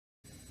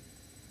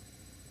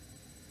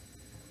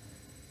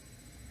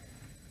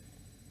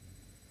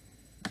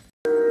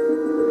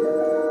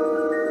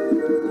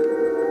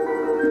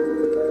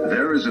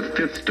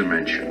fifth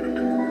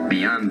dimension,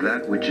 beyond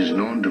that which is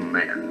known to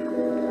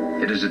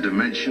man. It is a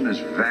dimension as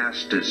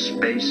vast as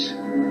space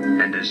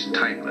and as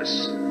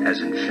timeless as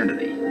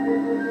infinity.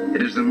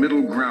 It is the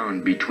middle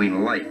ground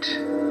between light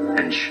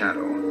and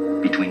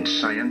shadow, between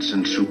science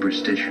and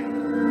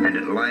superstition, and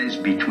it lies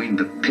between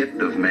the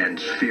pit of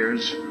man's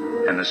fears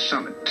and the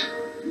summit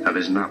of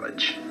his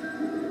knowledge.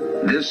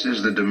 This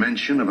is the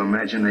dimension of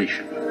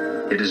imagination.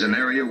 It is an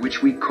area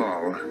which we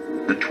call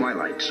the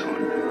Twilight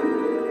Zone.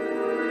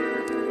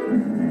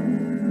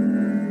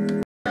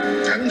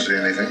 I don't see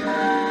anything.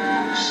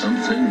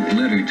 Something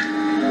glittered.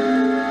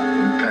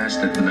 We're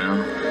past it now.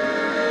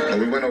 Well,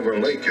 we went over a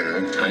lake, you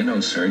know. I know,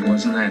 sir. It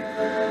wasn't that.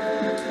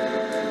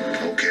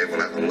 Okay,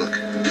 we'll have a look.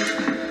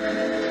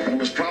 Well, it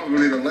was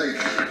probably the lake.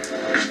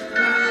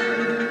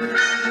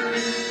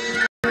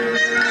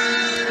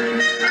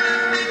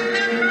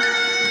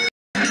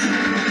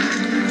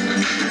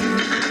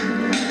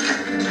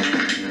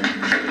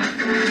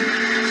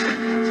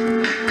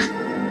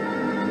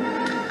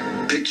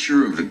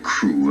 Picture of the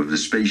crew of the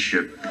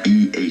spaceship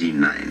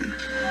E-89.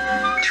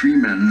 3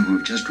 men who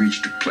have just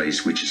reached a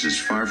place which is as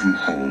far from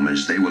home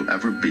as they will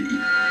ever be.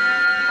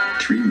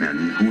 3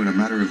 men who in a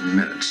matter of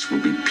minutes will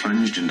be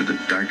plunged into the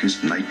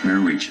darkest nightmare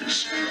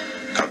reaches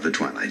of the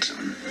Twilight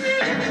Zone.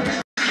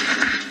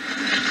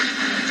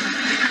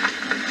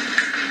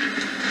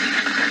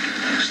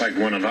 Looks like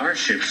one of our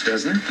ships,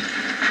 doesn't it?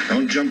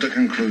 Don't jump to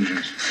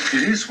conclusions.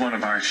 It is one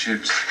of our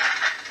ships.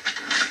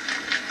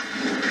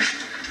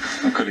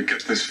 How could it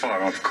get this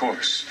far off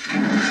course?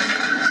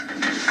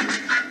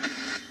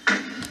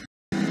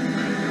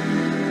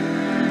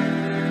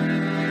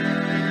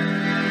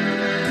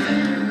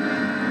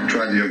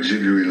 Try the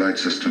auxiliary light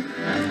system.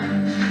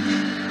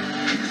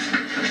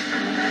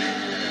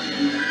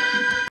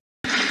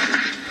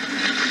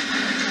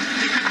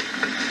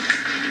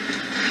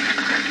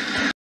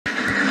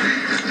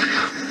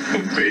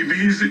 Oh,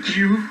 baby, is it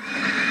you?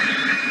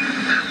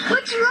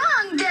 What's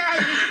wrong,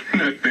 Daddy?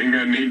 Nothing,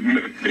 I need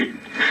nothing.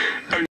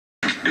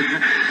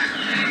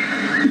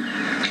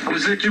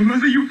 Was that your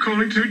mother you were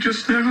calling to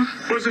just now?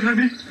 Was it,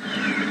 honey?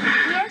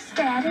 Yes,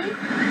 Daddy.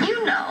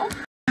 You know.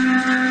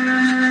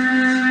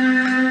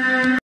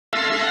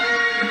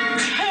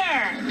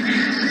 Ted,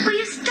 well,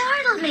 you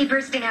startled me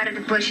bursting out of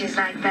the bushes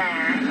like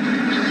that.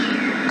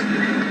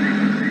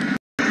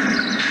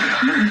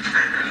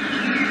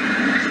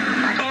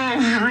 Oh,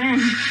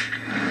 Ruth.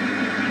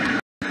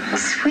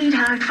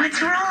 Sweetheart,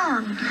 what's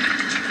wrong?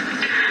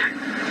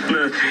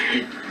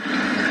 Nothing.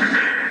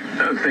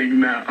 Nothing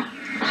now.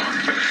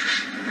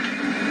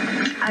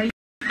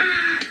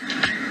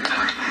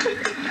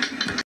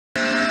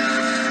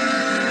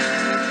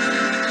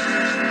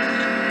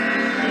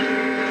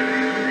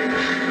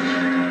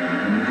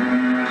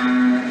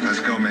 Let's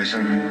go,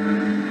 Mason.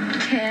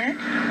 Ted,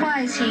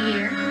 why is he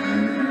here?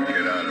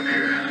 Get out of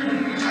here.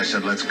 I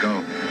said let's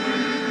go.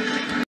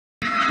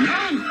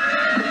 No!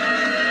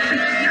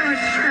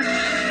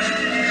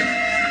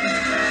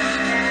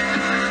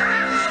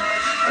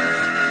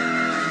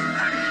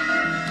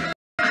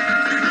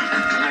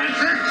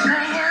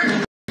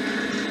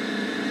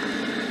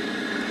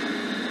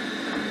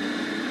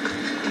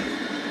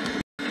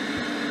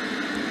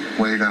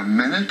 Wait a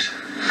minute.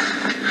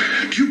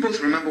 Do you both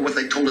remember what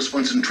they told us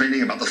once in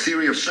training about the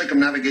theory of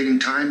circumnavigating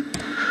time?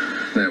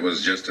 That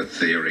was just a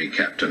theory,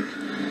 Captain.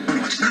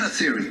 No, it's not a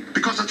theory,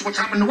 because that's what's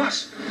happened to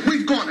us.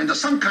 We've gone into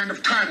some kind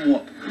of time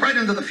warp, right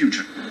into the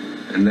future.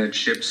 And that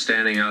ship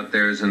standing out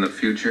there is in the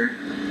future?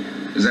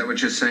 Is that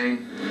what you're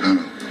saying?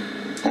 No,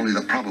 only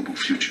the probable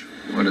future.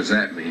 What does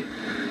that mean?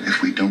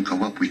 If we don't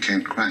go up, we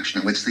can't crash.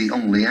 Now, it's the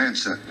only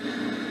answer.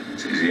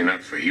 It's easy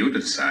enough for you to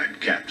decide,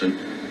 Captain.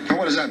 Now,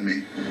 what does that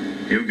mean?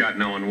 You've got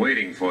no one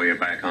waiting for you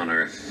back on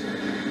Earth.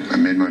 I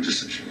made my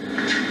decision.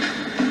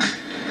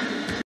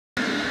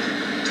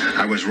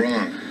 I was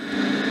wrong.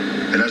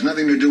 It has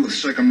nothing to do with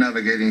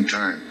circumnavigating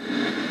time.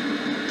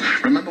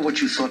 Remember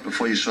what you thought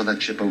before you saw that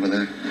ship over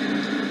there?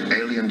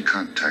 Alien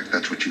contact,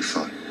 that's what you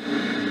thought.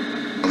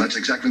 Well, that's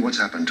exactly what's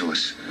happened to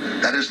us.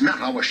 That is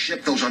not our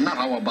ship. Those are not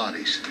our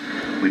bodies.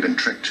 We've been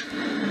tricked.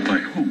 By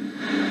who?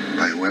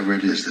 By whoever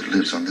it is that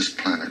lives on this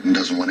planet and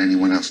doesn't want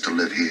anyone else to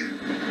live here.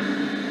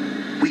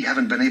 We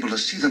haven't been able to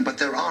see them, but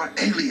there are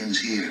aliens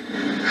here.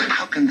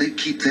 How can they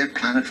keep their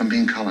planet from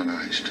being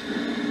colonized?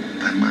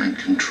 By mind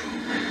control.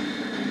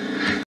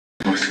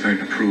 What's going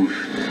to prove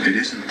it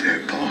isn't there,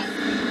 Paul?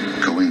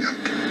 Going up.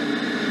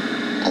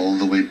 All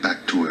the way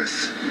back to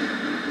Earth.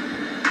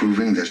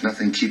 Proving there's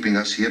nothing keeping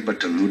us here but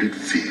deluded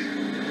fear.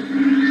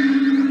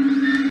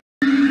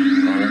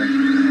 All right.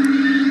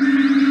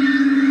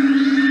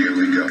 Here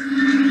we go.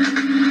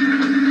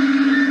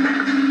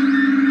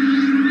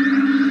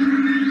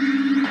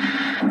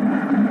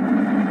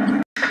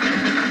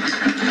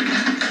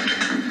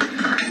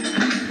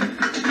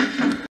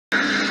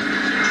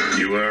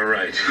 You were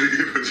right.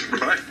 He was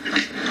right.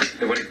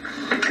 Hey, what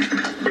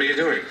are you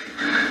doing?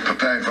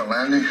 Preparing for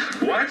landing.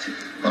 What?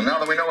 Well, now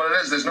that we know what it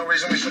is, there's no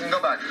reason we shouldn't go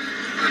back.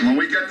 When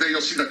we get there,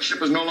 you'll see that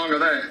ship is no longer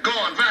there.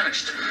 Gone,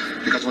 vanished.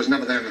 Because it was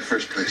never there in the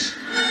first place.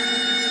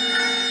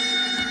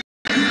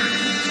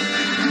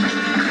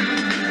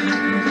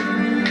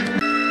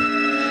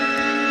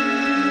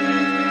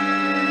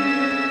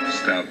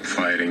 Stop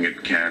fighting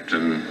it,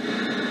 Captain.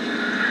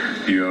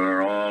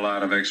 You're all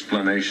out of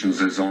explanations.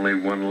 There's only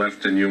one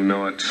left and you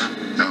know it.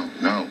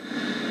 No.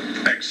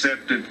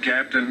 Accept it,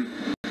 Captain.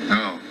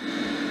 No.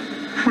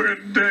 We're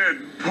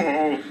dead,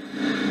 Paul.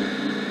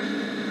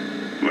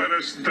 Let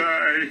us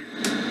die.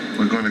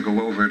 We're going to go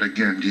over it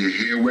again. Do you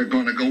hear? We're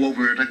going to go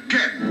over it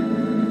again.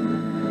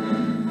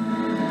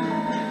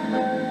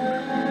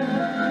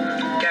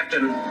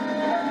 Captain.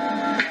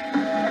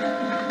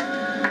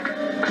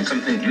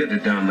 Something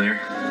glittered down there.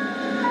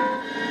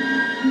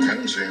 I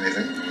don't see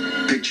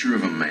anything. Picture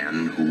of a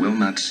man who will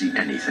not see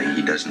anything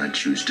he does not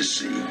choose to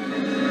see,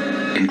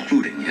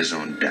 including his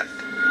own death.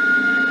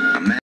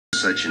 A man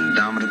with such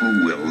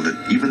indomitable will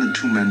that even the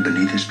two men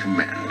beneath his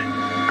command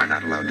are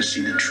not allowed to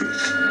see the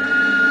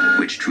truth.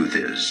 Which truth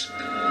is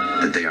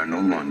that they are no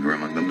longer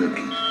among the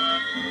living.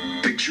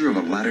 Picture of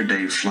a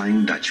latter-day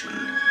Flying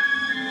Dutchman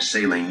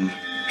sailing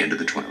into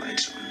the Twilight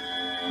Zone.